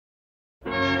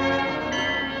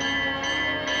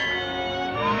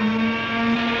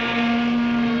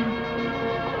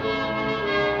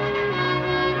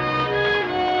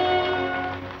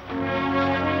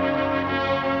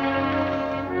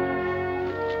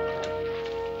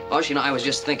Oh, you know, I was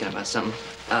just thinking about something.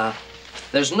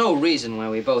 There's no reason why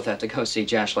we both have to go see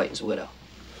Josh Layton's widow.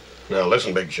 Now,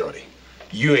 listen, Big Shorty.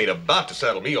 You ain't about to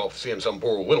saddle me off seeing some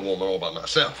poor widow woman all by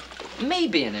myself. Me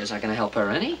being there's not gonna help her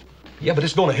any. Yeah, but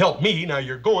it's gonna help me. Now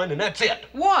you're going, and that's it.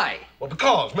 Why? Well,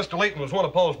 because Mr. Layton was one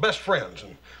of Paul's best friends,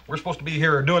 and we're supposed to be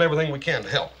here doing everything we can to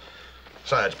help.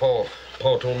 Besides, Paul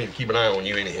told me to keep an eye on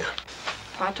you anyhow.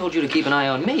 I told you to keep an eye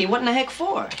on me. What in the heck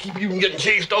for? To keep you from getting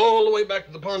chased all the way back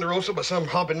to the Ponderosa by some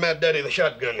hopping mad daddy with a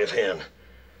shotgun in his hand.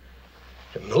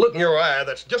 From the look in your eye,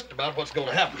 that's just about what's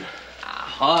gonna happen.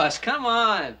 Hoss, come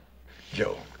on.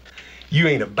 Joe, you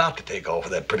ain't about to take off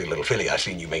with that pretty little filly I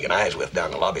seen you making eyes with down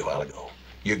the lobby a while ago.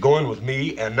 You're going with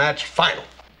me, and that's final.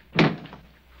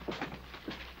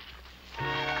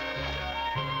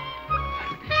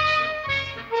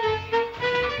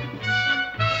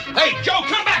 Hey, Joe,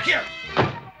 come back here!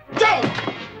 Joe!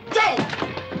 Joe!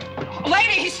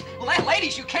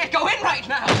 Ladies, you can't go in right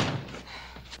now.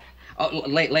 Oh,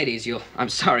 ladies, I'm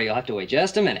sorry, you'll have to wait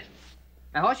just a minute.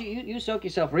 Now, Hoss, you soak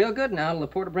yourself real good now till the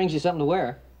porter brings you something to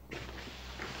wear.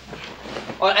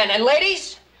 Oh, and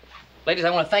ladies, I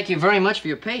want to thank you very much for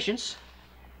your patience.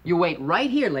 You wait right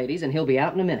here, ladies, and he'll be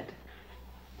out in a minute.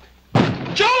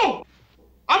 Joe!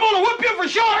 I'm gonna whip you for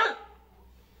sure!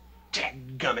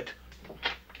 Dadgummit.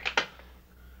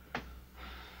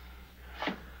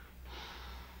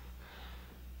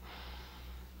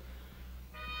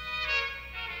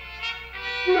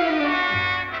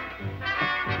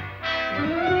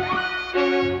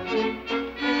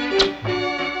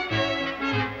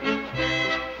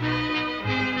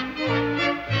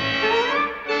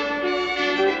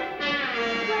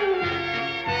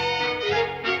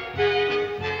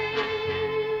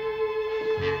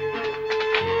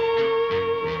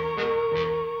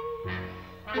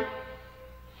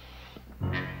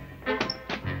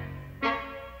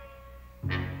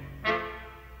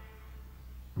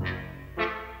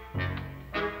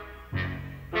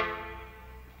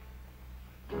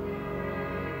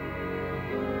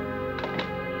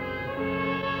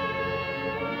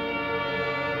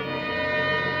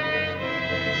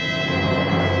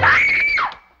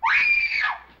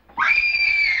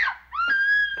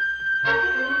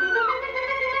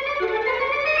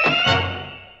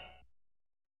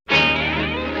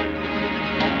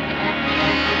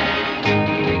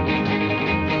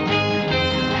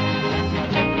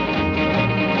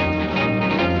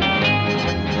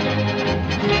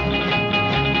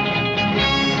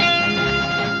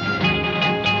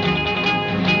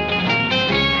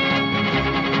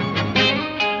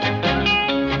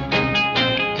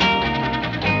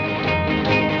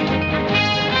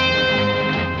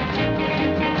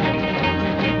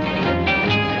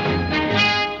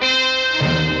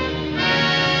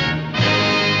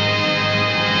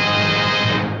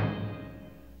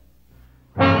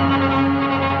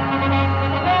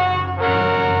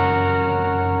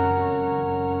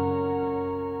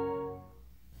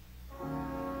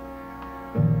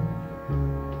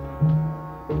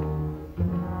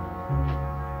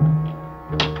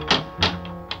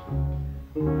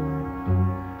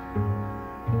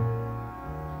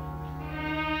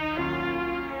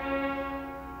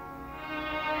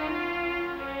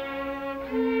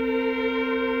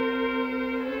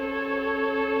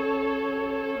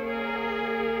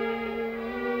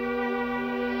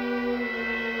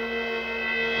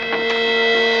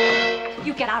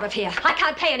 Get out of here. I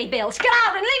can't pay any bills. Get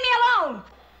out and leave me alone.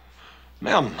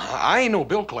 Ma'am, I ain't no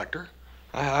bill collector.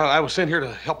 I was sent here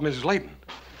to help Mrs. Layton.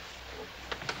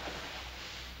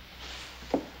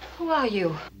 Who are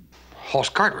you? Hoss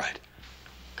Cartwright.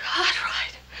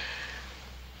 Cartwright?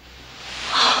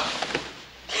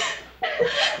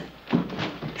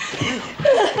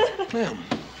 Ma'am,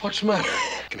 what's the matter?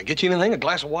 Can I get you anything? A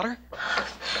glass of water?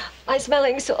 My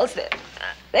smelling salts, they're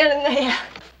in there.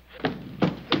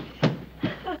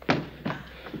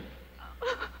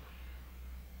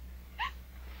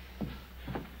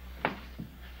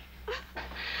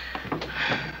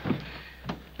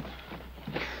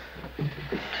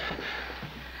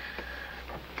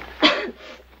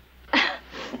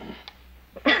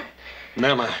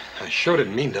 Ma'am, I sure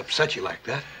didn't mean to upset you like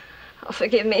that. Oh,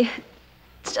 forgive me.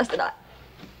 It's just that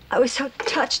I was so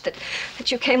touched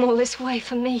that you came all this way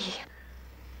for me.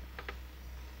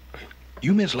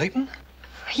 You Miss Layton?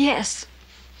 Yes.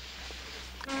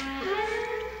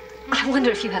 I wonder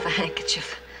if you have a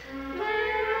handkerchief.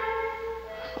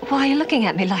 Why are you looking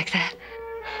at me like that?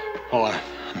 Oh,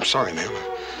 I'm sorry, ma'am.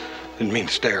 I didn't mean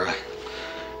to stare. I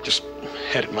just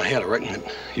had it in my head. I reckon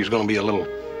that he was going to be a little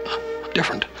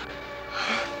different.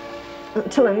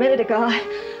 Until a minute ago, I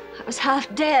was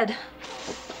half dead.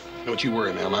 Don't you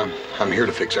worry, ma'am. I'm here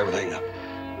to fix everything up.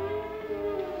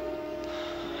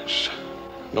 It's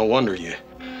no wonder you're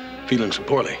feeling so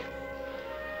poorly.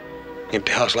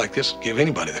 Empty house like this would give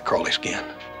anybody the crawly skin.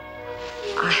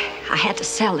 I had to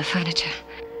sell the furniture.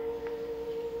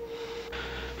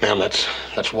 Ma'am,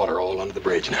 that's water all under the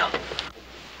bridge now.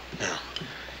 Now,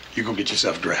 you go get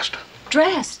yourself dressed.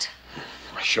 Dressed?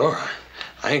 Sure.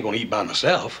 I ain't gonna eat by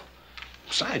myself.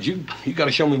 Besides, you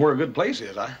gotta show me where a good place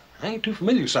is. I ain't too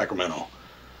familiar with Sacramento.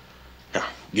 Now,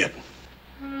 get.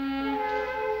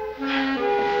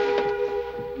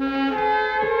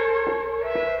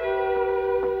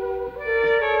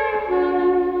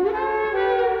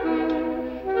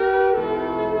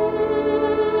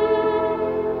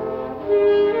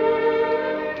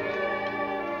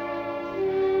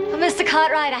 Mr.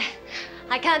 Cartwright,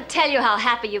 I can't tell you how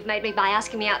happy you've made me by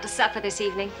asking me out to supper this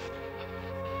evening.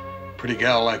 Pretty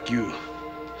gal like you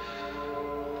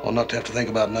ought not to have to think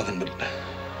about nothing but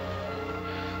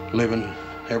living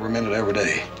every minute, every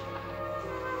day.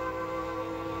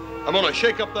 I'm gonna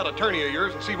shake up that attorney of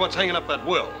yours and see what's hanging up that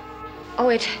will. Oh,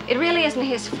 it really isn't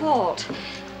his fault.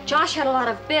 Josh had a lot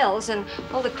of bills, and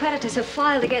all the creditors have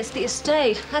filed against the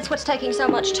estate. That's what's taking so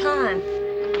much time.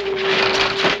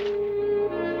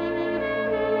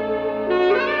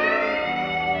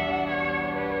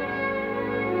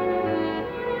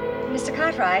 Mr.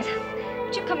 Cartwright,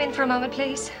 would you come in for a moment,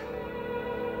 please?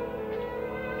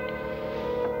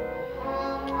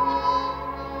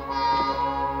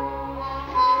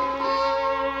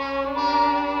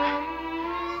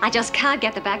 I just can't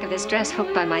get the back of this dress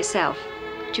hooked by myself.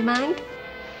 Would you mind?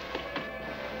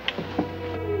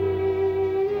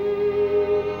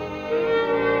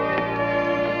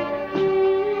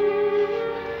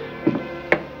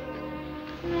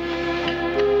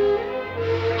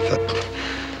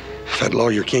 If that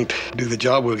lawyer can't do the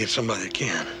job, we'll get somebody that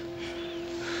can.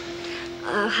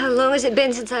 How long has it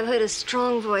been since I've heard a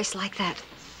strong voice like that?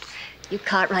 You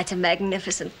Cartwrights are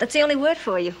magnificent. That's the only word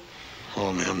for you.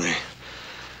 Oh, ma'am,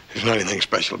 there's not anything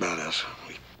special about us.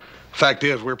 Fact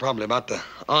is, we're probably about the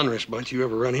honorest bunch you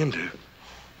ever run into.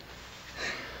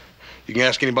 You can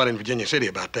ask anybody in Virginia City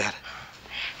about that.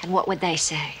 And what would they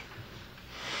say?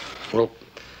 Well,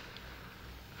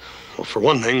 for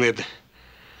one thing,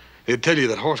 they'd tell you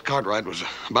that Horace Cartwright was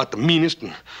about the meanest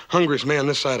and hungriest man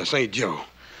this side of St. Joe.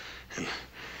 And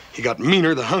he got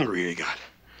meaner the hungrier he got.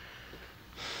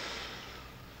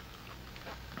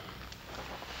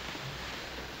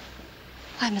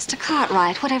 Why, Mr.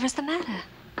 Cartwright, whatever's the matter?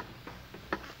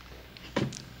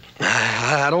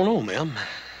 I don't know, ma'am.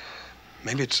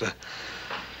 Maybe it's a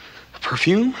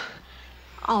perfume?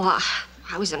 Oh,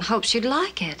 I was in hopes you'd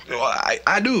like it. Well,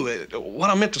 I do.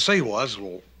 What I meant to say was,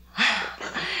 well...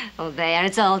 Oh, there,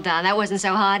 it's all done. That wasn't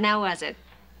so hard now, was it?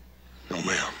 No,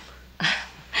 ma'am.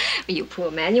 You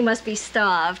poor man, you must be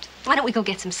starved. Why don't we go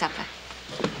get some supper?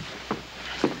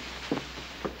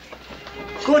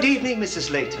 Good evening, Mrs.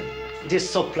 Layton. It is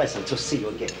so pleasant to see you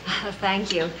again. Oh,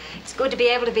 thank you. It's good to be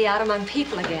able to be out among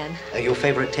people again. Your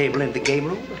favorite table in the game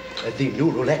room? The new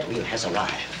roulette wheel has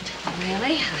arrived. Oh,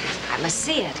 really? I must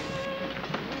see it.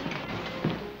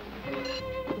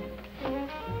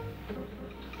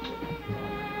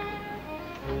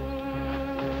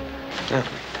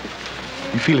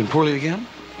 You feeling poorly again?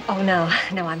 Oh, no,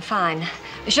 I'm fine.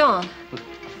 Jean,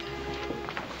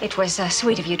 it was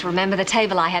sweet of you to remember the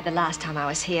table I had the last time I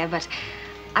was here, but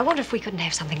I wonder if we couldn't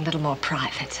have something a little more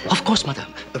private. Of course,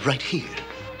 madame. Right here.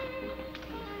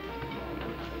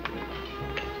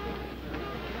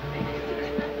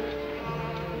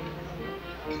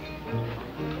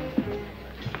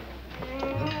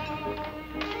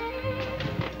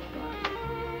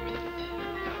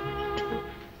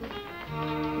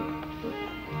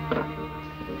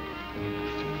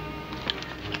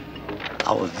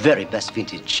 Our very best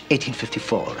vintage,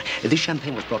 1854. This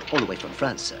champagne was brought all the way from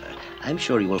France, sir. I'm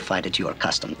sure you will find it to your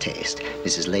custom taste.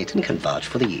 Mrs. Layton can vouch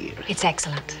for the year. It's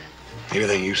excellent.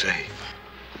 Anything you say.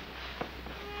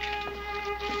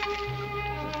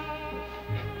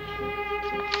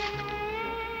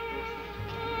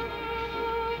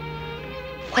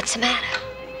 What's the matter?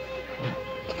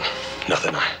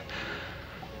 Nothing.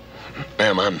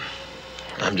 Ma'am,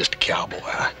 I'm just a cowboy.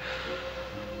 I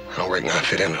don't reckon I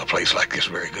fit into a place like this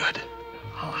very good.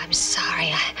 Oh, I'm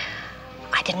sorry.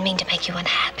 I didn't mean to make you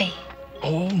unhappy.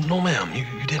 Oh, no, ma'am, you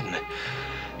didn't.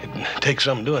 It takes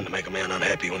some doing to make a man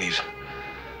unhappy when he's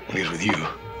with you.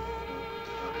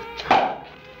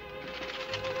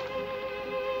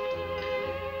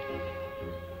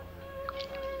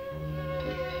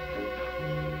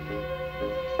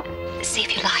 See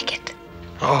if you like it.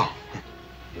 Oh.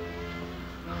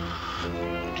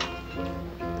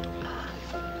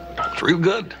 It's real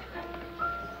good.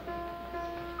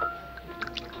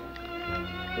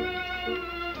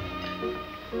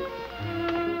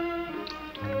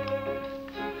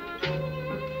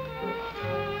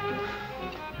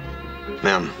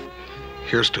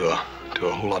 Here's to a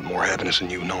whole lot more happiness than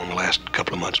you've known the last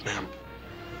couple of months, ma'am.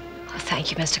 Oh, thank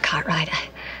you, Mr. Cartwright.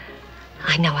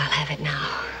 I know I'll have it now.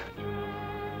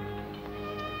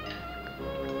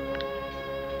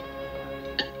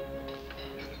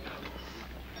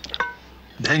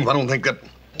 Dang, I don't think that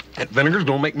vinegar's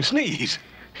gonna make me sneeze.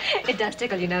 It does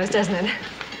tickle your nose, doesn't it?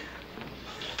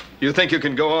 You think you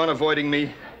can go on avoiding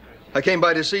me? I came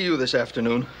by to see you this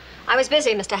afternoon. I was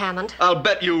busy, Mr. Hammond. I'll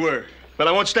bet you were. But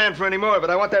I won't stand for any more,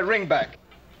 but I want that ring back.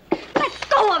 Let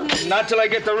go of me! Not till I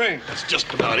get the ring. That's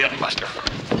just about it, Buster.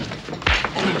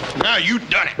 Now you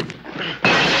done it.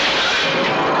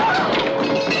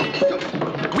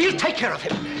 We'll take care of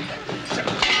him.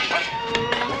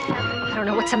 I don't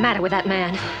know what's the matter with that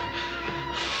man.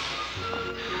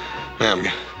 Ma'am,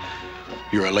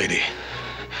 you're a lady.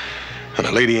 And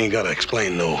a lady ain't gotta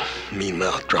explain no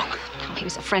mean-mouthed drunk. He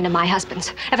was a friend of my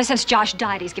husband's. Ever since Josh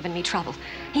died, he's given me trouble.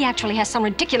 He actually has some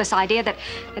ridiculous idea that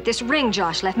this ring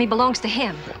Josh left me belongs to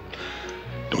him.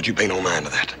 Don't you pay no mind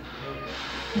to that.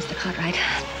 Mr. Cartwright,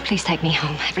 please take me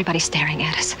home. Everybody's staring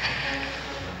at us.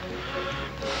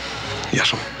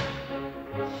 Yes, ma'am.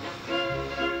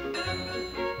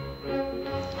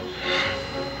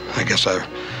 I guess I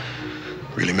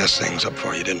really messed things up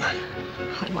for you, didn't I?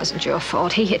 Oh, it wasn't your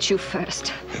fault. He hit you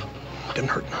first. It didn't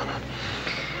hurt none.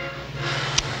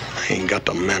 I ain't got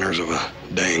the manners of a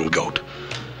dang goat.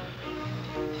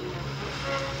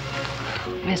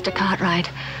 Mr. Cartwright,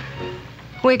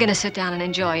 we're gonna sit down and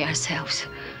enjoy ourselves.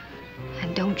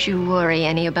 And don't you worry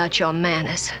any about your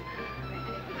manners.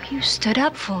 You stood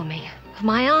up for me, for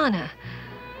my honor.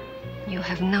 You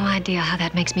have no idea how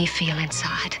that makes me feel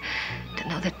inside, to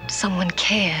know that someone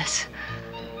cares.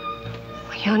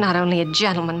 You're not only a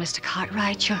gentleman, Mr.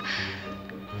 Cartwright, you're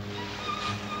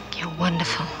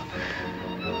wonderful.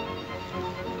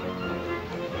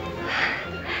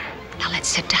 Now let's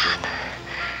sit down.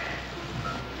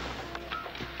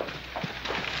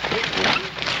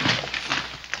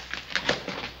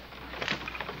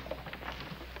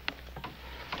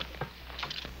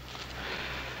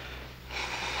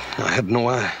 I had no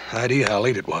idea how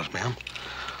late it was, ma'am.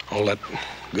 All that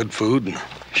good food and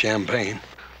champagne.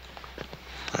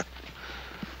 I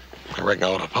reckon I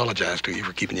ought to apologize to you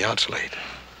for keeping you out so late.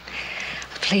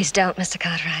 Please don't, Mr.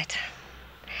 Cartwright.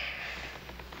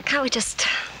 Can't we just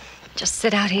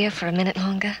sit out here for a minute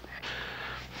longer?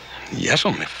 Yes,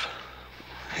 ma'am,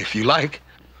 if you like.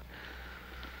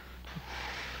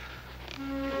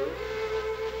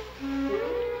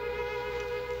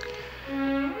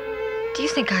 Do you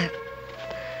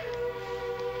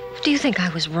think I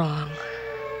was wrong?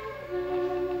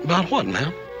 About what,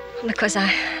 ma'am? Because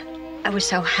I was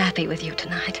so happy with you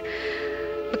tonight.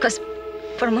 Because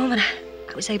for a moment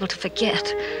I was able to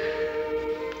forget.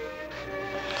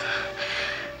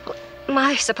 Am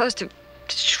I supposed to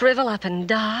shrivel up and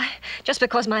die just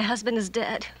because my husband is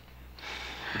dead?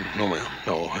 No, ma'am.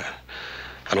 No,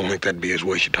 I don't think that'd be his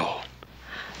wish at all.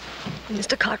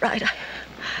 Mr. Cartwright,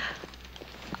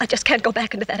 I just can't go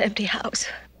back into that empty house.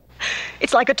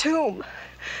 It's like a tomb,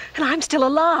 and I'm still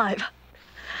alive.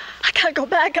 I can't go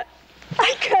back.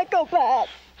 I can't go back.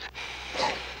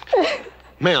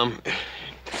 Ma'am,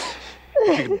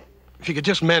 if you could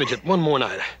just manage it one more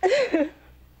night.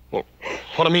 Well,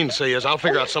 what I mean to say is I'll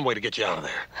figure out some way to get you out of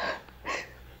there.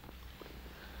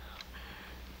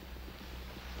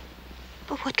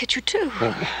 But what could you do?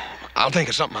 I'll think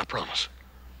of something, I promise.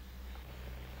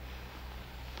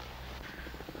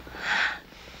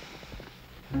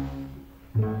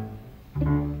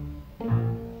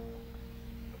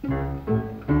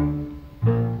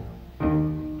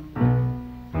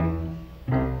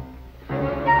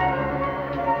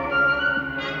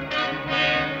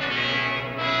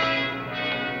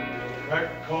 Crack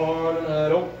corn and I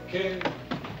don't care.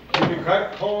 Give me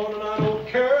crack corn and I don't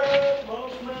care.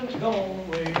 Boss man's gone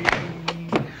away.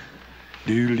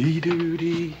 Doodly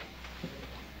doody.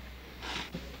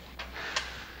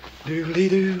 Doodly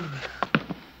doo.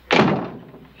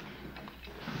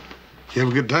 You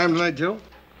have a good time tonight, Joe?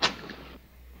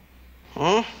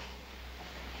 Huh?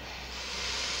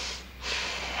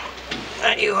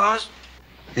 That you, Hoss?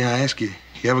 Yeah, I ask you.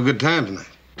 You have a good time tonight?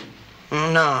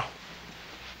 No.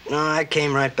 No, I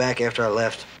came right back after I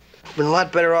left. Been a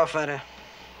lot better off I'd have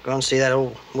gone and see that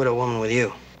old widow woman with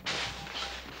you.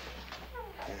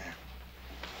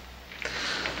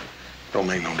 Don't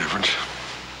make no difference.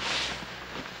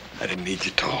 I didn't need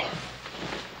you at all.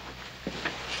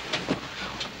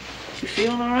 You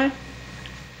feeling all right?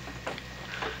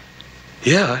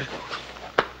 Yeah,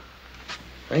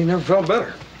 I ain't never felt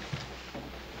better.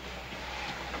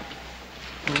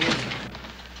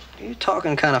 You're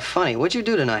talking kind of funny. What'd you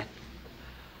do tonight?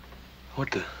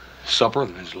 What the supper,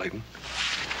 Miss Layton?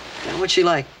 Yeah, what's she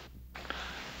like?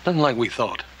 Nothing like we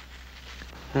thought.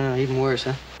 Even worse,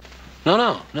 huh?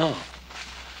 No.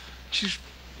 She's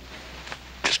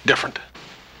just different.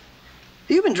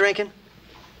 You been drinking?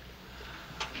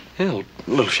 Yeah, a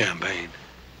little champagne.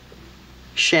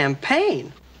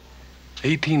 Champagne?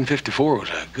 1854 was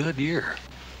a good year.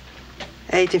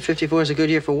 1854 is a good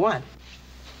year for what?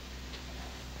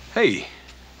 Hey,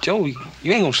 Joe, you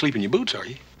ain't gonna sleep in your boots, are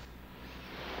you?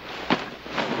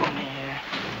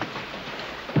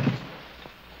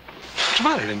 What's the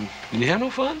matter? Didn't you have no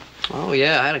fun? Oh,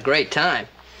 yeah, I had a great time.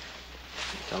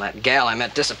 Until that gal I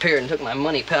met disappeared and took my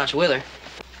money pouch with her.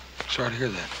 Sorry to hear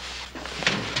that.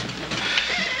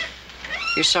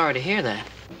 You're sorry to hear that?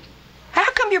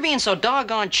 How come you're being so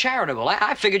doggone charitable?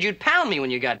 I figured you'd pound me when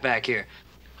you got back here.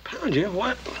 Pound you?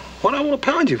 What I want to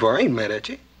pound you for? I ain't mad at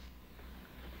you.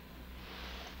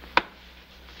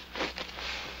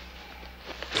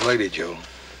 The lady, Joe.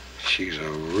 She's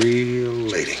a real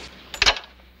lady.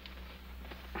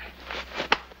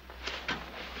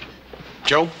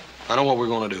 Joe, I know what we're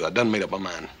going to do. I done made up my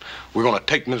mind. We're going to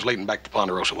take Miss Layton back to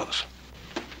Ponderosa with us.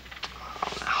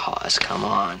 Oh, now, Hoss, come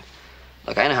on.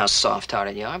 Look, I know how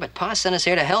soft-hearted you are, but Pa sent us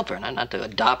here to help her, not to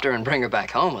adopt her and bring her back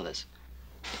home with us.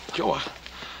 Joe, I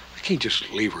can't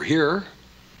just leave her here.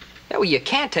 Yeah, well, you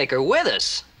can't take her with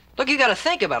us. Look, you got to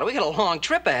think about it. We got a long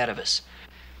trip ahead of us.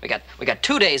 We got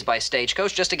 2 days by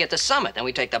stagecoach just to get to Summit. Then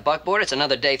we take the buckboard. It's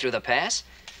another day through the pass.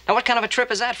 Now, what kind of a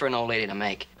trip is that for an old lady to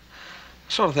make?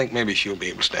 I sort of think maybe she'll be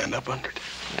able to stand up under it.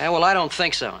 Yeah, well, I don't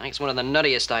think so. I think it's one of the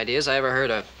nuttiest ideas I ever heard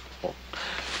of.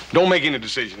 Don't make any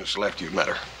decisions till after you've met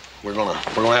her. We're gonna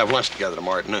have lunch together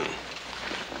tomorrow at noon.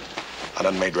 I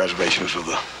done made reservations with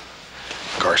the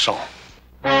garçon.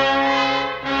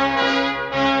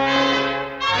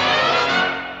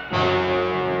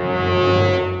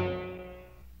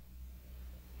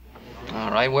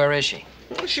 All right, where is she?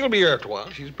 Well, she'll be here after a while.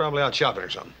 She's probably out shopping or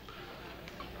something.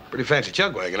 Pretty fancy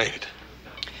chug wagon, ain't it?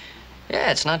 Yeah,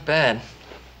 it's not bad.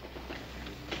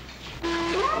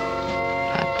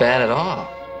 Not bad at all.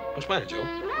 What's the matter, Joe?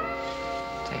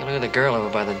 Take a look at the girl over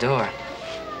by the door.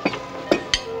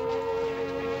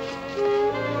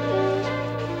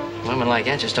 Women like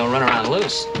that just don't run around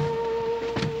loose.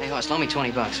 Hey, Hoss, loan me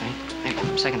 20 bucks, right? Hey,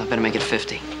 for a second, I better make it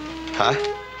 50. Huh?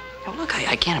 Oh, look,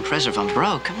 I can't impress her if I'm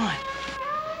broke. Come on.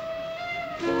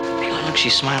 Hey, look,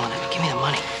 she's smiling at me. Give me the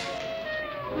money.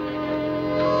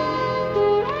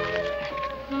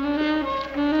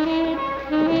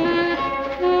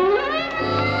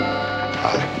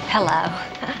 Hello.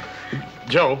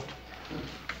 Joe,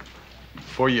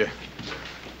 before you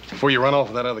run off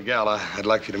with that other gal, I'd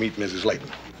like you to meet Mrs.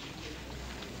 Layton.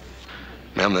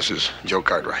 Ma'am, this is Joe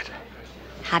Cartwright.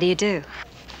 How do you do?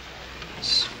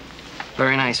 It's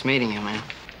very nice meeting you, man.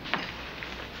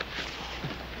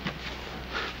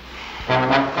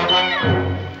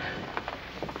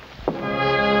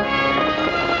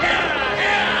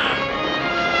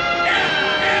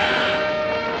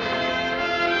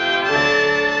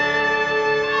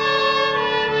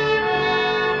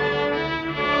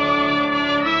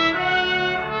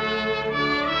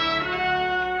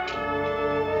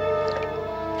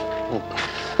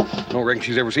 I don't reckon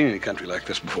she's ever seen any country like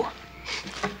this before.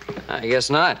 I guess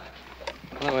not.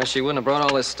 Otherwise, she wouldn't have brought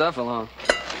all this stuff along.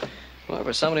 Well,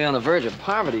 for somebody on the verge of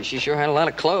poverty, she sure had a lot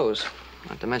of clothes.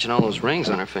 Not to mention all those rings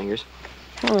on her fingers.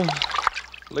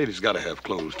 Lady's got to have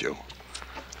clothes, Joe.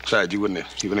 Besides, you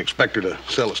wouldn't even expect her to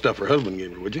sell the stuff her husband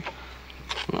gave her, would you?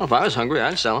 Well, if I was hungry,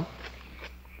 I'd sell them.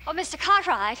 Oh, Mr.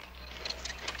 Cartwright.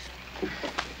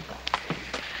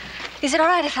 Is it all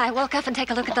right if I walk up and take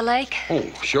a look at the lake? Oh,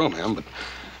 sure, ma'am, but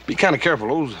be kind of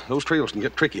careful. Those trails can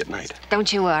get tricky at night.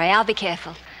 Don't you worry. I'll be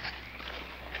careful.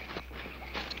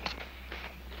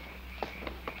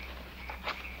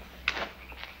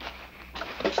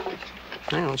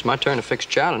 Well, it's my turn to fix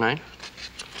chow tonight.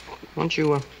 Why don't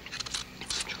you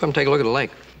come take a look at the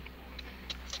lake?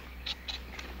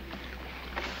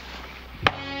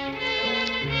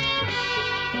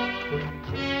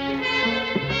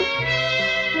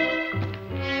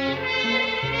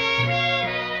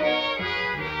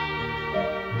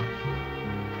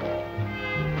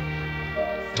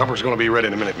 Supper's gonna be ready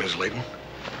in a minute, Miss Layton.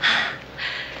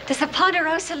 Does the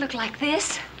Ponderosa look like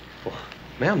this? Well,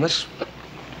 ma'am, this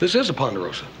is a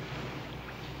Ponderosa.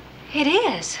 It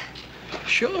is.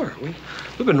 Sure.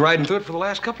 We've been riding through it for the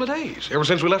last couple of days, ever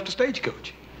since we left the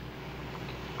stagecoach.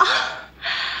 Oh.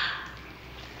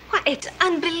 Why, it's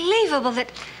unbelievable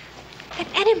that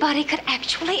anybody could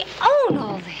actually own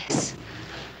all this.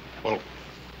 Well,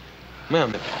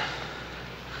 ma'am,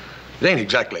 it ain't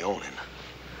exactly owning.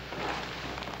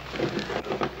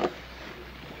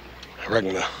 I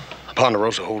reckon the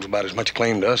Ponderosa holds about as much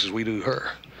claim to us as we do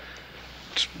her.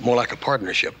 It's more like a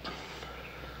partnership.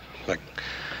 Like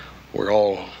we're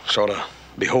all sort of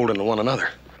beholden to one another.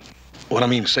 What I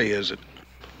mean to say is that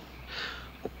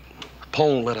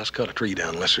Paul won't let us cut a tree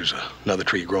down unless there's another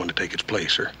tree growing to take its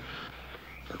place, or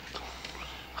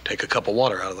take a cup of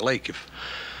water out of the lake if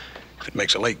it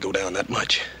makes a lake go down that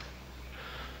much.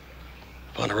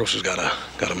 Ponderosa's got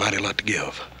a mighty lot to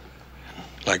give.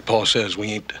 Like Paul says, we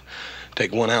ain't to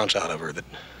take 1 ounce out of her that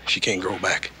she can't grow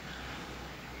back.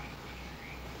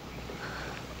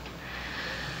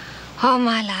 All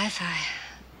my life,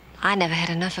 I never had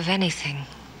enough of anything.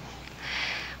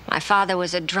 My father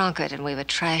was a drunkard and we were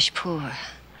trash poor.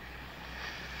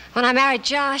 When I married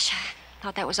Josh, I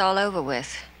thought that was all over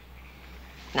with.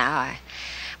 Now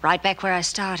right back where I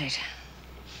started.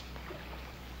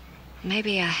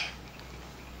 Maybe I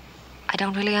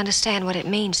don't really understand what it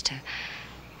means to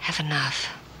have enough.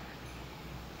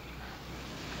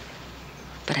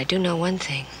 But I do know one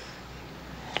thing.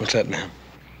 What's that, ma'am?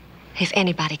 If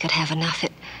anybody could have enough,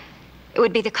 it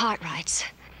would be the Cartwrights.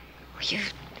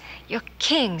 You're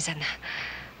kings, and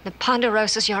the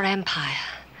Ponderosa's your empire.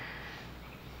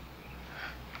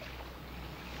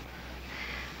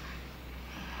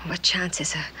 What chance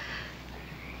is a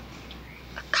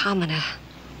commoner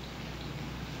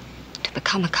to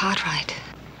become a Cartwright?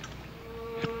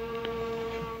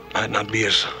 It might not be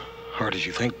as hard as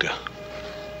you think to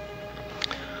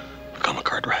become a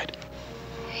Cartwright.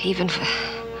 Even for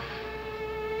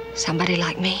somebody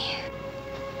like me?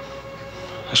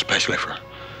 Especially for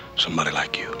somebody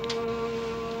like you.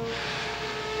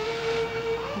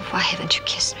 Why haven't you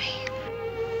kissed me?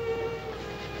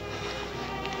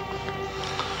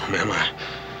 Ma'am, I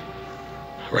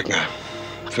reckon I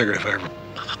figured if I ever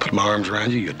put my arms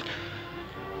around you, you'd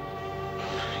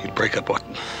break up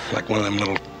like one of them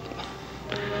little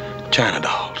China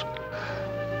dolls.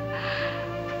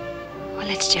 Well,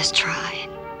 let's just try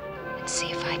and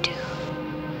see if I do.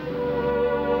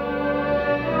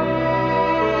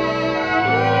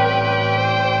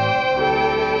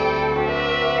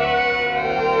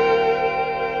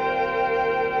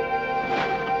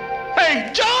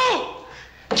 Hey, Joe!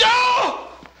 Joe!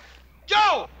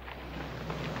 Joe!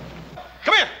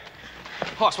 Come here.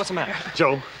 Hoss, what's the matter?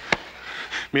 Joe,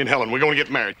 me and Helen, we're going to get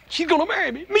married. She's going to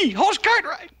marry me. Me, Hoss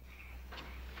Cartwright.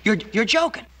 You're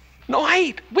joking. No, I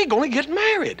ain't. We're going to get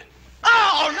married.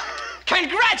 Oh, no.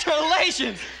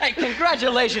 Congratulations! Hey,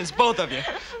 congratulations, both of you.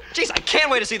 Jeez, I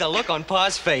can't wait to see the look on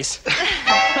Pa's face.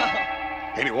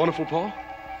 Ain't it wonderful, Paul?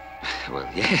 Well,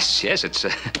 yes, it's,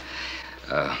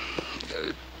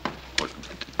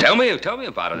 tell me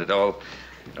about it. It all,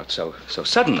 so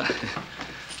sudden.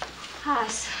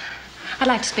 Hoss, I'd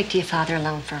like to speak to your father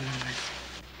alone for a moment.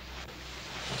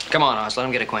 Come on, Hoss, let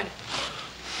him get acquainted.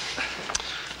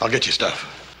 I'll get you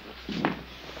stuff.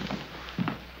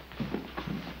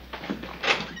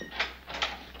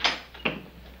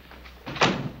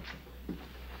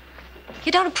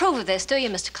 You don't approve of this, do you,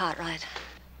 Mr. Cartwright?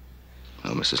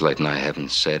 Well, Mrs. Layton, I haven't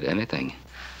said anything.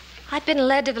 I'd been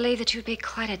led to believe that you'd be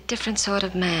quite a different sort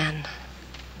of man.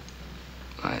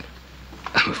 I'm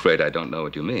afraid I don't know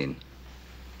what you mean.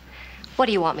 What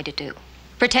do you want me to do?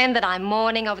 Pretend that I'm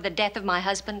mourning over the death of my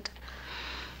husband?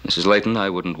 Mrs. Layton, I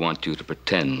wouldn't want you to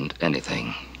pretend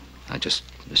anything. I just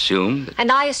assumed that...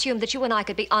 And I assumed that you and I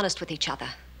could be honest with each other.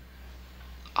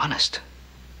 Honest?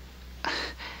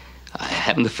 I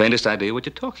haven't the faintest idea what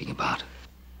you're talking about.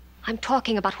 I'm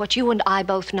talking about what you and I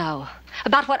both know.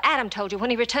 About what Adam told you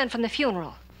when he returned from the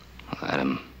funeral. Well,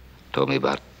 Adam told me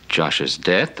about Josh's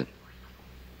death and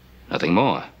nothing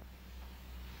more.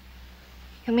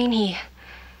 You mean he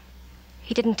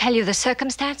didn't tell you the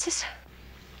circumstances?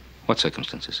 What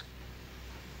circumstances?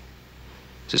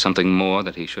 Is there something more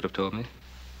that he should have told me?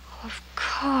 Of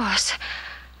course.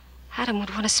 Adam would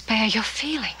want to spare your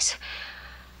feelings.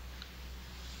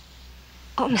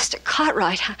 Oh, Mr.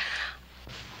 Cartwright,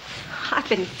 I've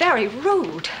been very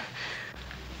rude.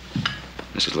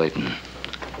 Mrs. Layton,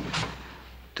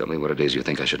 tell me what it is you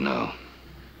think I should know.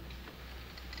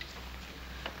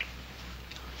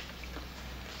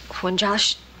 When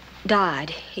Josh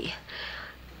died, he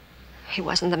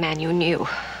wasn't the man you knew,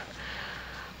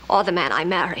 or the man I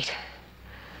married.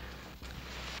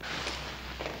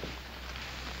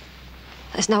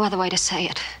 There's no other way to say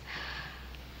it.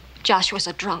 Josh was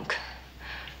a drunk.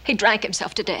 He drank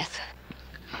himself to death.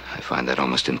 I find that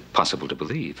almost impossible to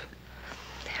believe.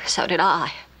 So did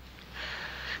I.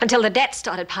 Until the debt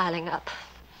started piling up.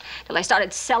 Till I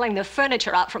started selling the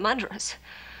furniture out from under us.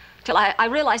 Till I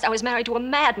realized I was married to a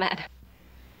madman.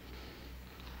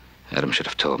 Adam should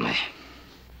have told me.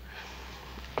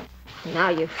 Now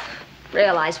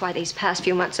realize why these past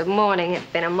few months of mourning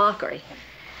have been a mockery.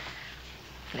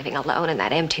 Living alone in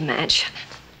that empty mansion.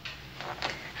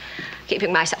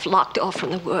 Keeping myself locked off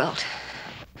from the world.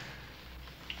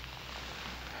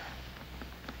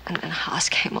 And then Haas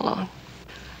came along.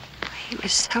 He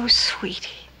was so sweet,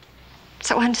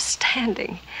 so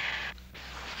understanding.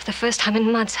 For the first time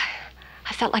in months,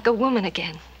 I felt like a woman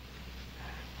again.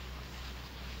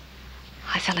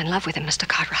 I fell in love with him, Mr.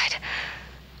 Cartwright.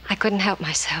 I couldn't help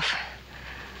myself.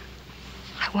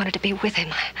 I wanted to be with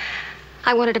him.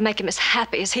 I wanted to make him as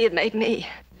happy as he had made me.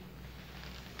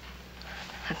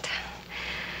 And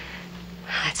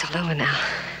it's all over now.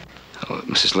 Oh,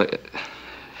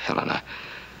 Helena,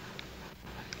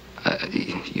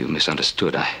 you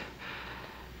misunderstood.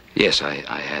 Yes, I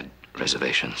had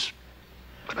reservations,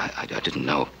 but I didn't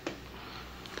know.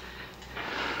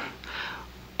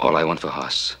 All I want for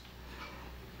Haas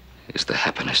is the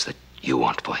happiness that you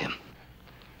want for him.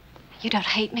 You don't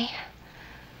hate me?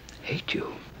 Hate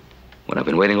you? When I've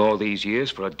been waiting all these years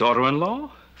for a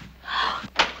daughter-in-law?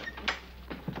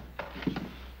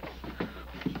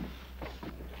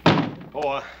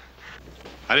 Oh,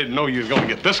 I didn't know you was going to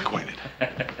get this acquainted.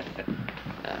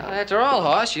 After all,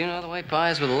 Hoss, you know the way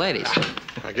pie is with the ladies.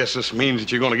 I guess this means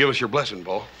that you're going to give us your blessing,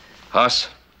 Paul. Haas,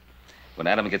 when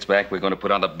Adam gets back, we're going to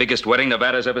put on the biggest wedding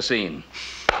Nevada's ever seen.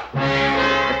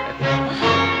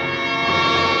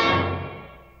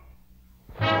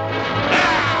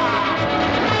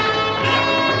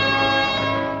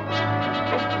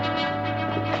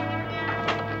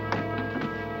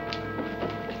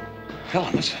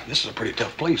 Helen, this is a pretty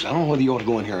tough place. I don't know whether you ought to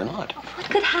go in here or not. What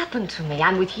could happen to me?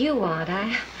 I'm with you, aren't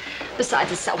I?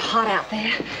 Besides, it's so hot out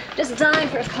there. Just dying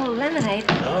for a cold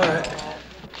lemonade. All right.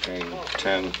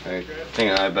 10, 8,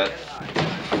 I bet.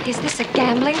 Is this a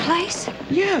gambling place?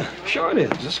 Yeah, sure it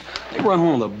is. They run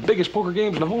one of the biggest poker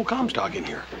games in the whole Comstock in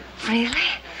here. Really?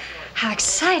 How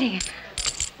exciting.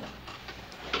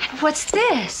 And what's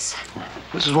this?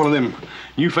 This is one of them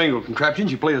newfangled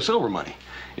contraptions you play with silver money.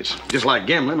 It's just like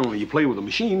gambling, only you play with a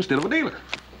machine instead of a dealer.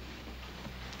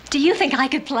 Do you think I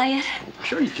could play it?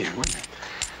 Sure you can.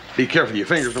 Be careful your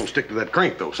fingers don't stick to that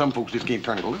crank, though. Some folks just can't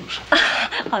turn it loose.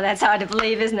 Oh, that's hard to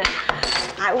believe, isn't it?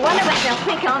 I wonder what they'll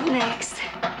think of next.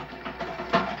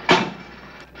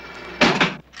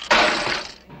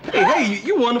 Hey,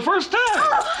 you won the first time.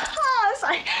 Oh, Hoss,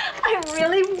 I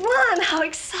really won. How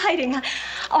exciting.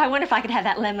 Oh, I wonder if I could have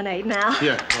that lemonade now.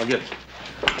 Yeah, I'll get it.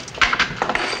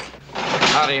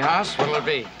 Howdy, Hoss. What'll it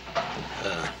be?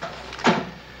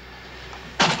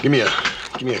 Give me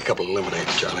a couple of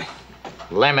lemonades, Charlie.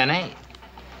 Lemonade?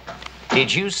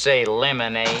 Did you say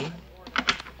lemonade?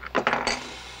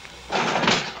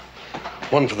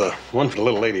 One for the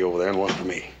little lady over there and one for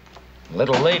me.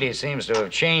 Little lady seems to have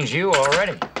changed you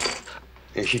already.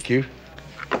 Ain't she cute?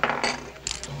 I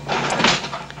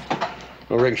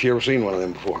reckon she ever seen one of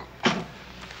them before.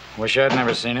 Wish I'd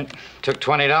never seen it. Took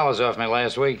 $20 off me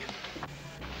last week.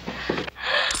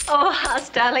 Oh, Hoss,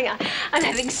 darling, I'm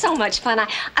having so much fun.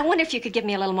 I wonder if you could give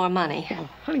me a little more money. Oh,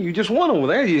 honey, you just won over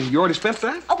there. You already spent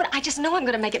that? Oh, but I just know I'm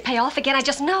going to make it pay off again. I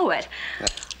just know it.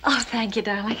 Oh, thank you,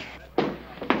 darling.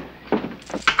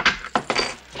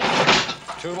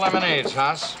 2 lemonades,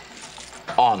 Hoss.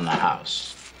 On the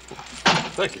house.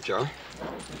 Thank you, Charlie.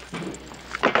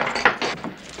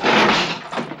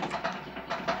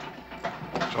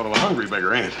 Sort of a hungry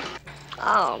beggar, ain't it?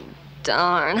 Oh,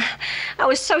 darn. I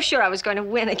was so sure I was going to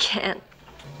win again.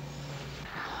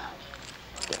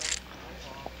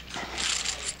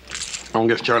 I don't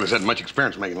guess Charlie's had much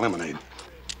experience making lemonade.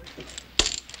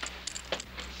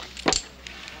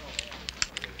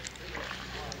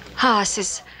 Hoss,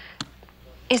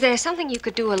 is there something you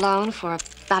could do alone for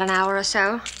about an hour or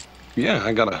so? Yeah,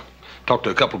 I gotta talk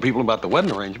to a couple of people about the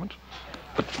wedding arrangements.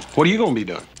 But what are you gonna be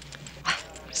doing?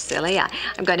 Silly,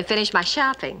 I'm going to finish my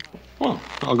shopping. Well,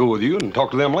 I'll go with you and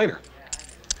talk to them later.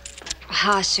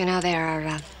 Hoss, you know, there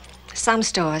are some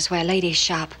stores where ladies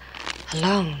shop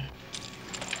alone.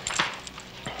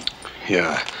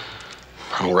 Yeah,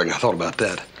 I don't reckon I thought about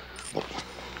that. Well,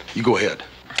 you go ahead.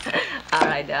 All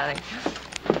right, darling.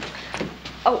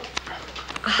 Oh,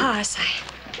 Hoss,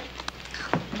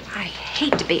 I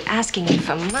hate to be asking you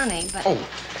for money, but... Oh,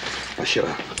 I should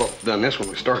have done this when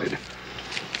we started.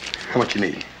 How much you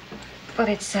need? But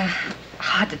it's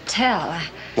hard to tell.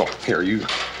 Well, here, you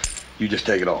just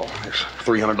take it all. There's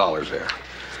 $300 there.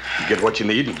 You get what you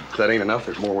need, and if that ain't enough,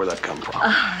 there's more where that come from.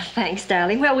 Oh, thanks,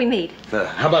 darling. Where'll we meet?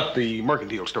 How about the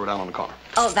mercantile store down on the corner?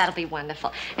 Oh, that'll be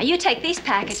wonderful. Now, you take these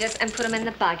packages and put them in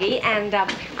the buggy, and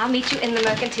I'll meet you in the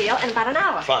mercantile in about an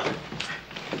hour. Fine.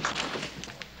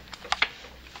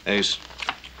 Ace.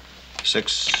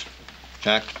 6.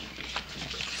 Jack.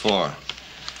 4.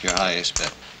 Your highest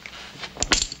bet.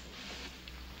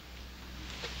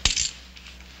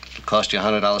 It'll cost you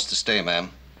 $100 to stay, ma'am.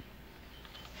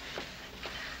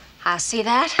 I'll see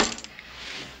that.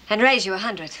 And raise you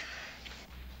 100.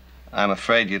 I'm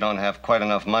afraid you don't have quite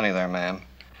enough money there, ma'am.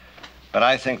 But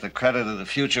I think the credit of the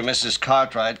future Mrs.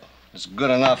 Cartwright is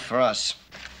good enough for us.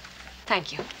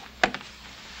 Thank you.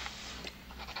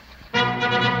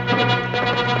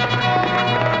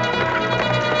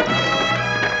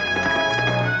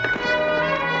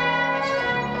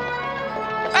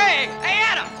 Hey,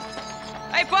 Adam!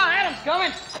 Hey, Pa, Adam's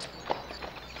coming.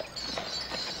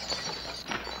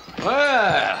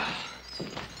 Well,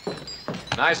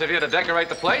 nice of you to decorate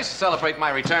the place, celebrate my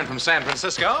return from San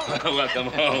Francisco. Welcome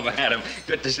home, Adam.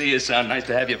 Good to see you, son. Nice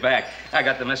to have you back. I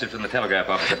got the message from the telegraph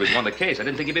office that we'd won the case. I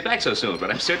didn't think you'd be back so soon, but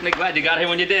I'm certainly glad you got here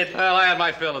when you did. Well, I had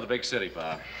my fill of the big city,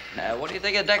 Pa. What do you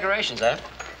think of the decorations, Adam?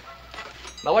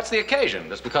 Now, what's the occasion?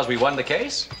 Just because we won the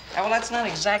case? Well, that's not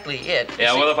exactly it.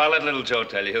 Yeah, well, if I let little Joe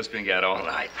tell you, he'll string you out all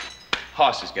night.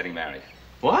 Hoss is getting married.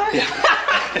 What?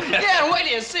 Yeah, wait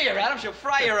till you see her, Adam. She'll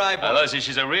fry your eyeballs. Listen,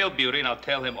 she's a real beauty, and I'll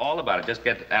tell him all about it. Just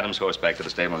get Adam's horse back to the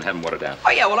stable and have him watered down.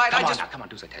 Oh, yeah, well, I Come on just... now, come on,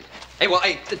 do as I tell you. Hey, well,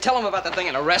 hey, tell him about the thing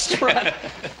in the restaurant.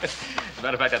 As a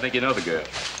matter of fact, I think you know the girl.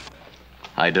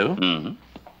 I do? Mm-hmm.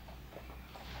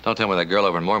 Don't tell me that girl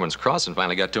over in Mormon's Crossing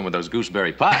finally got to him with those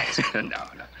gooseberry pies.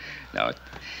 No.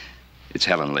 It's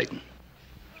Helen Layton.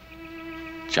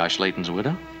 Josh Layton's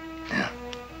widow? Yeah.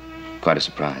 Quite a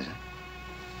surprise. Huh?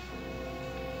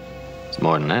 It's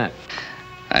more than that.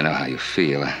 I know how you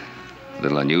feel. A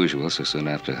little unusual so soon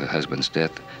after her husband's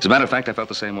death. As a matter of fact, I felt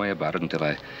the same way about it until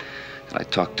I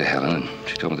talked to Helen, and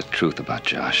she told me the truth about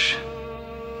Josh.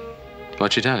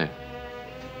 What'd she tell you?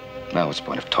 Now, what's the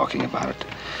point of talking about it?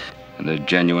 And they're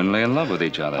genuinely in love with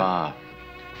each other. Ah,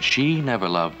 she never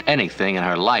loved anything in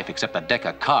her life except a deck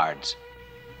of cards.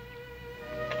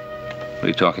 What are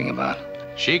you talking about?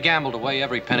 She gambled away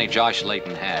every penny Josh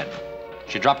Layton had.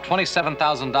 She dropped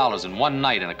 $27,000 in one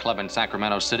night in a club in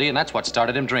Sacramento City, and that's what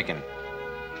started him drinking.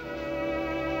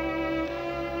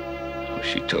 Oh,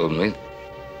 she told me.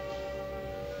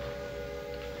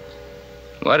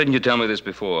 Why didn't you tell me this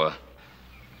before?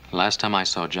 Last time I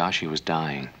saw Josh, he was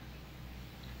dying.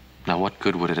 Now, what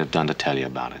good would it have done to tell you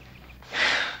about it?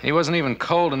 He wasn't even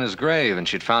cold in his grave, and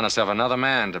she'd found herself another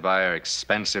man to buy her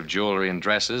expensive jewelry and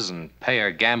dresses and pay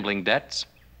her gambling debts.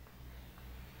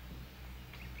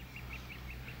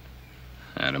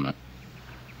 Adam, are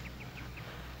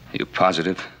you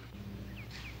positive?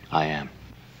 I am.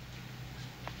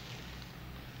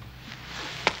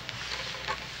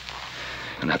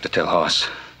 You're gonna have to tell Hoss.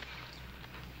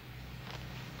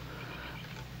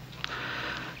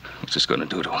 What's this gonna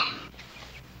do to him?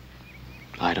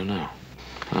 I don't know.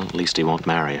 Well, at least he won't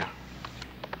marry her.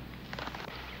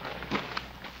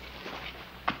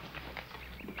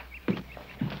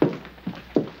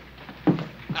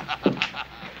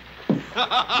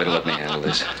 Better let me handle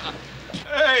this.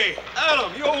 Hey,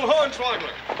 Adam, you old hornswoggler.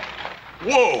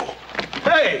 Whoa.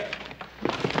 Hey.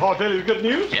 I'll tell you the good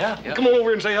news. Yeah. Come on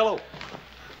over and say hello.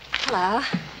 Hello.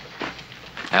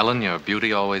 Ellen, your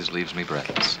beauty always leaves me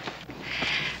breathless.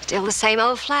 Still the same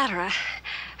old flatterer.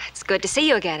 It's good to see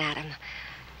you again, Adam.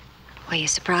 Were you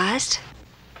surprised?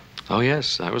 Oh,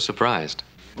 yes, I was surprised.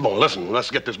 Come on, listen, let's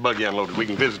get this buggy unloaded. We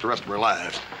can visit the rest of our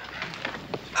lives.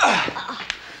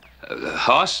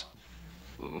 Hoss?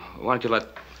 Why don't you let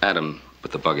Adam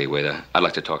put the buggy away there? I'd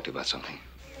like to talk to you about something.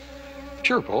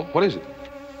 Sure, Paul. What is it?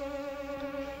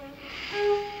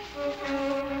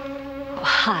 Oh,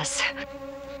 Huss.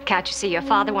 Can't you see your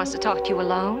father wants to talk to you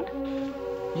alone?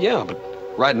 Yeah, but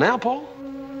right now, Paul?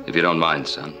 If you don't mind,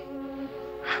 son.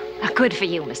 Good for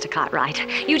you, Mr. Cartwright.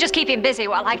 You just keep him busy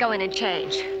while I go in and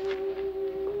change.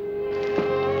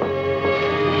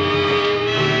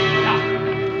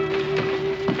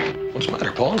 What's the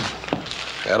matter, Paul?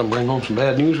 Adam bring home some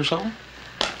bad news or something?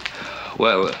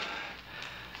 Well,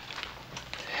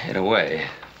 in a way.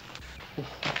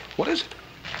 What is it?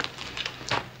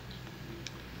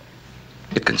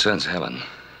 It concerns Helen.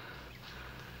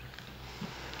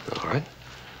 All right.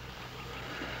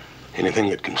 Anything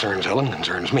that concerns Helen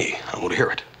concerns me. I want to hear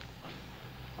it.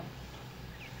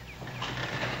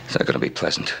 It's not going to be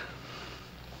pleasant.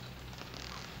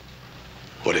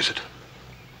 What is it?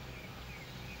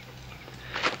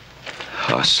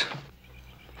 Hoss,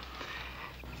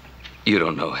 you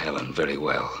don't know Helen very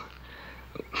well.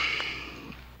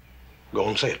 Go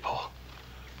and say it, Paul.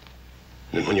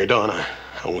 And then when you're done,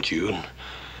 I want you and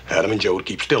Adam and Joe to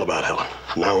keep still about Helen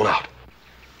from now on out.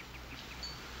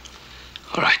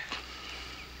 All right.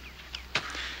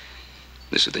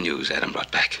 This is the news Adam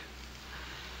brought back.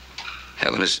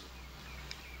 Helen is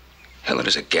Helen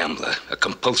is a gambler, a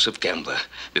compulsive gambler.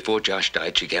 Before Josh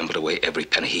died, she gambled away every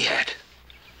penny he had.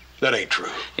 That ain't true.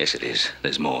 Yes, it is.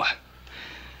 There's more.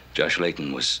 Josh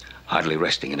Layton was hardly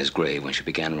resting in his grave when she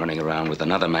began running around with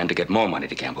another man to get more money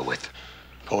to gamble with.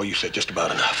 Paul, you said just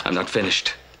about enough. I'm not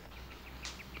finished.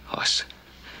 Hoss,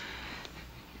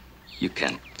 you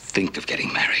can't think of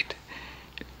getting married.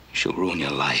 She'll ruin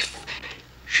your life.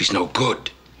 She's no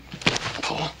good.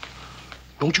 Paul,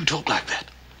 don't you talk like that.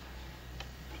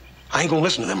 I ain't gonna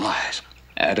listen to them lies.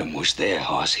 Adam was there,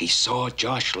 Hoss. He saw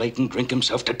Josh Layton drink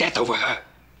himself to death over her.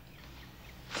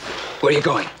 Where are you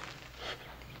going?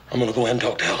 I'm gonna go in and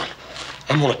talk to Helen.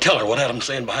 I'm gonna tell her what Adam's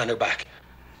saying behind her back.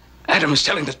 Adam is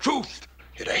telling the truth.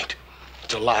 It ain't.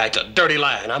 It's a lie. It's a dirty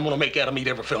lie, and I'm gonna make Adam eat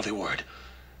every filthy word.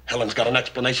 Helen's got an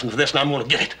explanation for this, and I'm gonna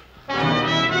get it.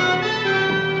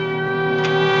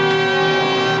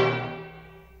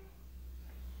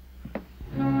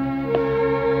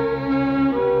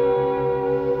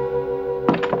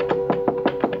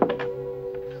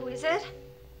 Who is it?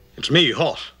 It's me,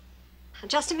 Hoss.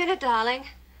 Just a minute, darling.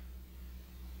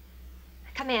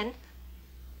 Come in.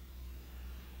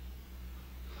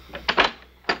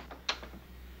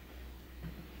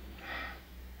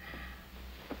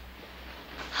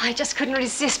 I just couldn't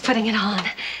resist putting it on.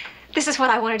 This is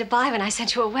what I wanted to buy when I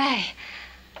sent you away.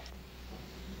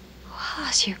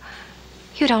 Hoss, you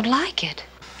don't like it.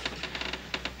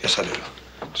 Yes, I do.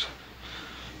 It's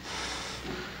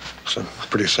the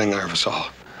prettiest thing I ever saw.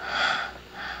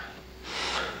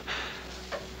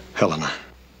 Helen,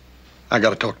 I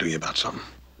gotta talk to you about something.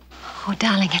 Oh,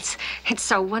 darling, it's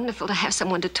so wonderful to have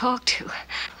someone to talk to.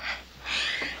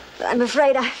 But I'm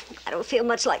afraid I don't feel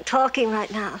much like talking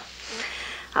right now.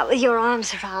 Out with your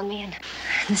arms around me and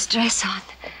this dress on.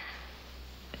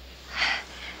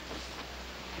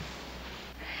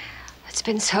 It's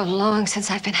been so long since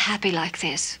I've been happy like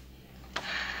this.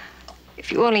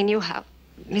 If you only knew how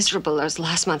miserable those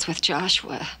last months with Josh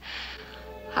were.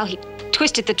 How he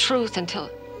twisted the truth until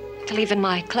even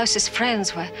my closest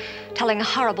friends were telling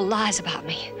horrible lies about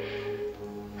me.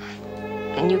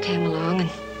 Then you came along and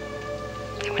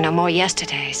there were no more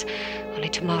yesterdays, only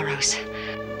tomorrows.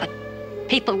 But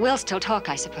people will still talk,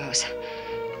 I suppose.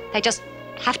 They just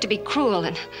have to be cruel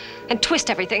and twist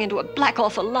everything into a black,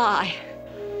 awful lie.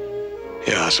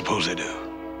 Yeah, I suppose they do.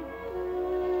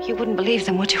 You wouldn't believe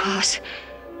them, would you, Hoss?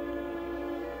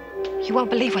 You won't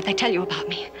believe what they tell you about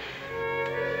me.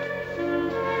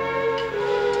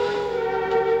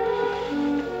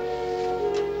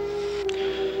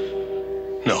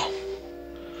 No.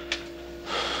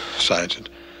 Besides, it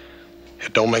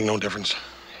don't make no difference,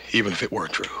 even if it were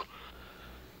true.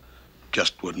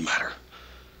 Just wouldn't matter.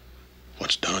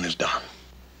 What's done is done.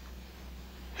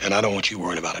 And I don't want you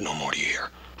worrying about it no more, do you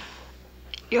hear?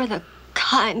 You're the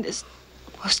kindest,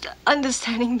 most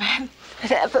understanding man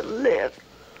that ever lived.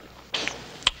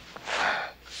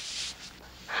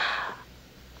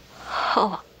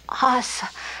 Oh, Hoss,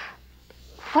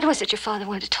 what was it your father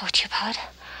wanted to talk to you about?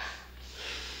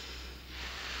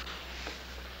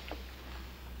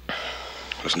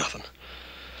 It was nothing.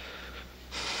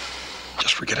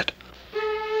 Just forget it.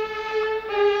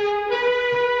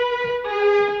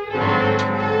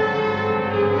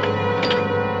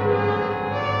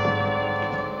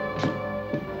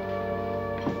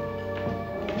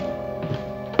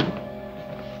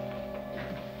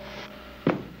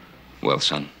 Well,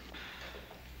 son.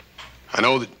 I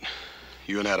know that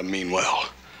you and Adam mean well.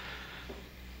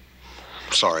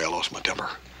 I'm sorry I lost my temper.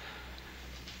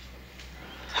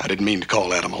 I didn't mean to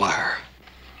call Adam a liar.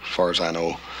 As far as I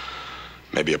know,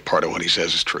 maybe a part of what he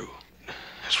says is true.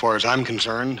 As far as I'm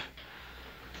concerned,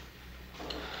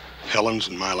 Helen's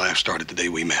and my life started the day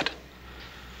we met.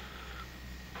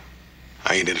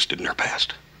 I ain't interested in her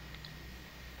past.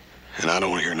 And I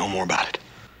don't want to hear no more about it.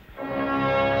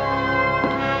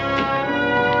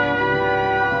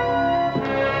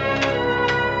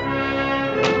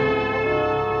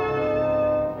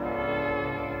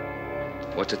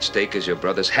 What's at stake is your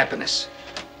brother's happiness.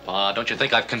 Don't you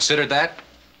think I've considered that?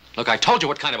 Look, I told you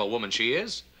what kind of a woman she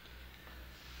is.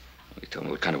 You told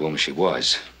me what kind of woman she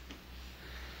was.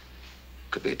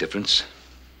 Could be a difference.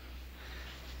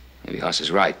 Maybe Hoss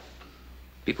is right.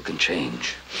 People can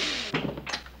change.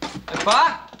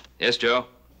 Pa? Yes, Joe?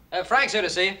 Frank's here to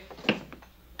see you.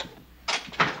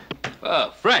 Oh,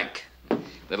 Frank.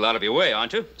 Little out of your way,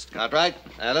 aren't you? Mr. Cartwright,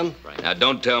 Adam. Right. Now,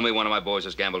 don't tell me one of my boys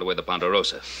has gambled away the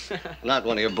Ponderosa. Not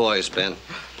one of your boys, Ben.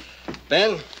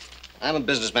 Ben, I'm a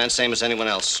businessman, same as anyone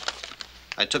else.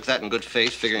 I took that in good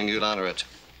faith, figuring you'd honor it.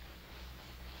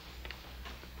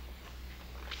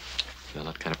 Well,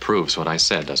 that kind of proves what I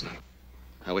said, doesn't it?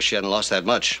 I wish you hadn't lost that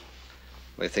much.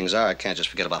 The way things are, I can't just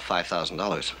forget about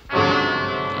 $5,000.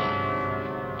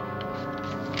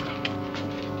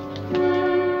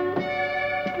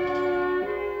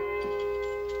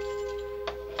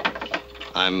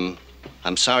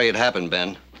 I'm sorry it happened,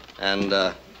 Ben. And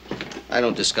I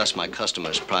don't discuss my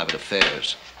customers' private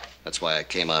affairs. That's why I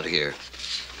came out here.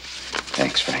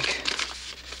 Thanks, Frank.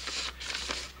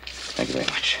 Thank you very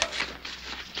much.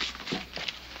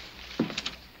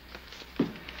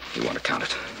 You want to count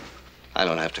it? I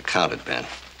don't have to count it, Ben.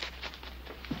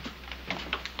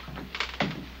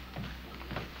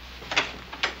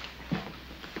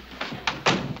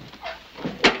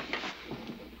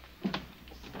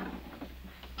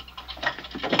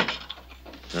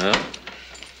 Well,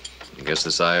 I guess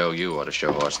this IOU ought to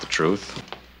show us the truth.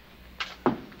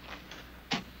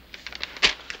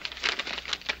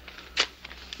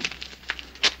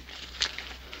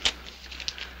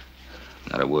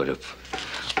 Not a word of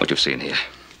what you've seen here.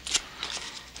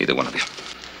 Either one of you.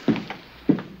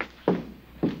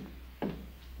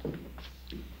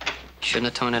 Shouldn't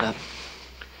have torn it up.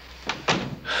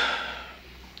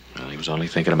 Well, he was only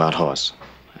thinking about Hoss.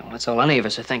 Well, that's all any of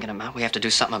us are thinking about. We have to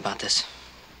do something about this.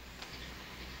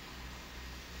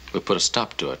 We'll put a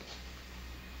stop to it.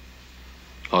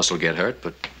 Hoss will get hurt,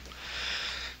 but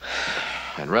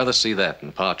I'd rather see that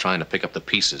than Pa trying to pick up the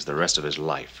pieces the rest of his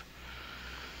life.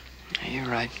 Yeah,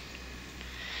 you're right.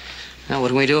 Now, what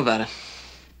do we do about it?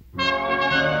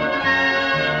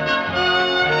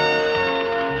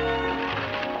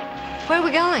 Where are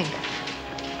we going?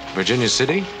 Virginia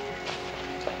City?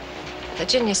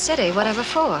 Virginia City? Whatever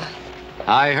for?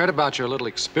 I heard about your little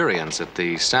experience at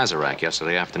the Sazerac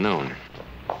yesterday afternoon.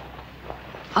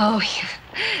 Oh,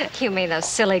 you mean those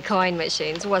silly coin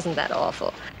machines? Wasn't that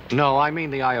awful? No, I mean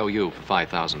the IOU for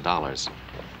 $5,000.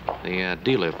 The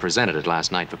dealer presented it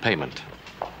last night for payment.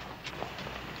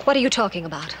 What are you talking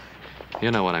about? You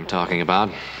know what I'm talking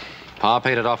about. Pa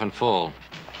paid it off in full.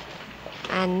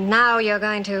 And now you're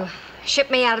going to ship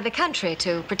me out of the country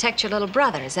to protect your little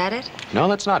brother, is that it? No,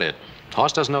 that's not it.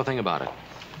 Hoss doesn't know a thing about it.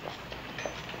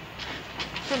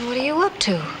 Then what are you up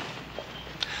to?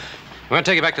 I'm going to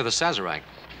take you back to the Sazerac.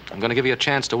 I'm going to give you a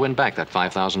chance to win back that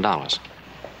 $5,000.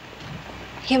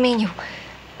 You mean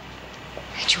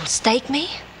you'll stake me?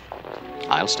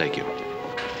 I'll stake you.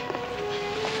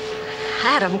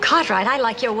 Adam Cartwright, I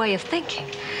like your way of thinking.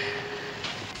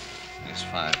 It's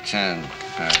 5-10.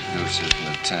 Pair of deuces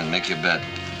and a 10. Make your bet.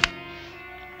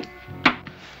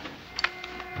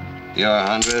 You're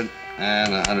 100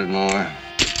 and 100 more.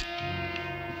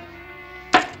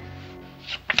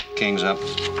 King's up.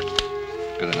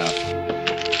 Good enough.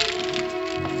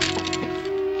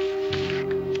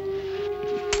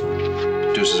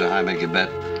 Deuces are high. Make your bet.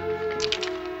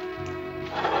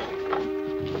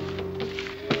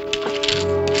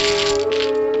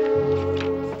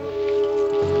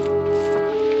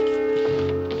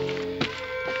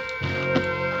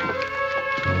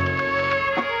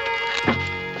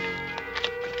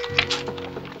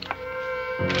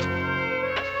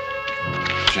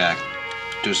 Jack.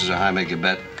 Deuces are high, make your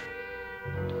bet.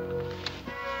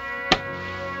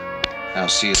 I'll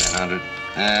see you that 100.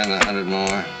 And 100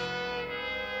 more.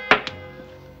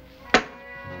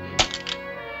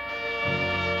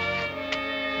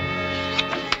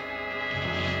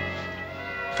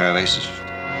 Pair of aces.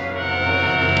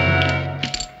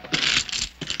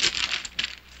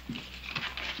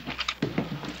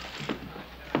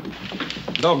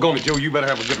 Doggone it, Joe, you better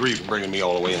have a good reason bringing me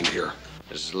all the way in here.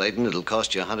 Mrs. Layton, it'll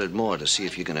cost you 100 more to see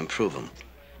if you can improve them.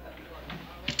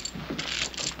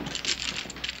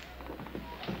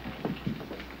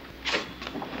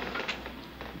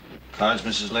 Cards,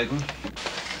 Mrs. Layton?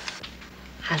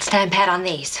 I'll stand pat on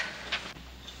these.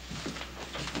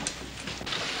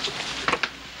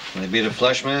 Can they beat a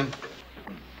flush, ma'am?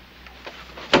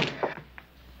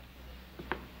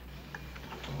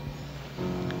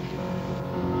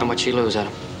 How much you lose,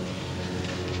 Adam?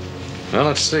 Well,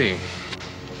 let's see.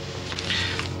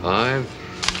 5,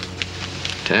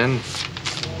 10,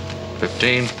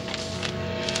 15,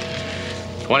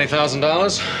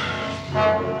 $20,000.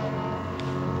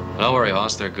 Don't worry,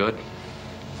 Hoss, they're good.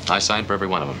 I signed for every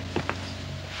one of them.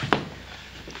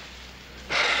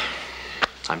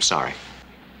 I'm sorry.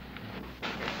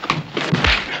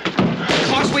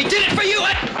 Boss, we did it for you!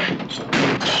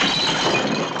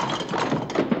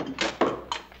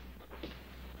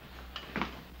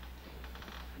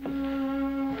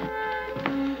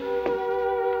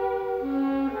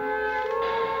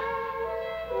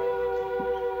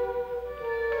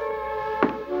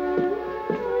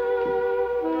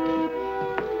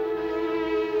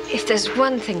 If there's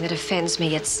one thing that offends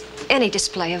me, it's any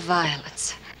display of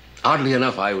violence. Oddly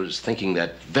enough, I was thinking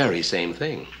that very same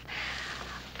thing.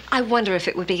 I wonder if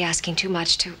it would be asking too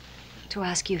much to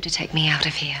ask you to take me out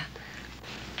of here.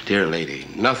 Dear lady,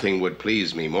 nothing would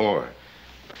please me more.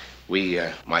 We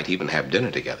might even have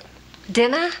dinner together.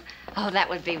 Dinner? Oh, that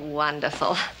would be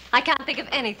wonderful. I can't think of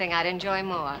anything I'd enjoy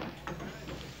more.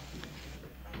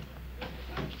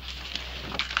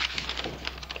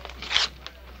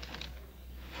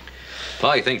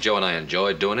 Well, you think Joe and I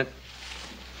enjoyed doing it?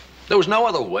 There was no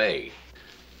other way.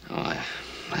 Oh,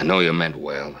 I know you meant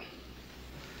well.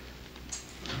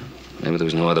 Maybe there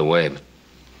was no other way, but...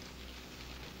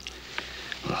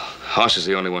 Well, Hoss is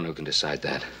the only one who can decide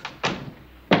that.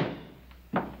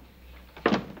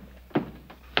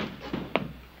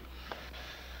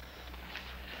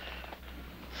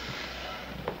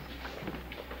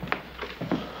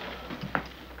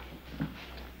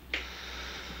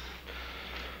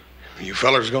 You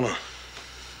fellers gonna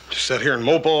just sit here and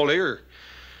mope all day, or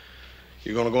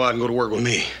you gonna go out and go to work with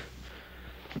me?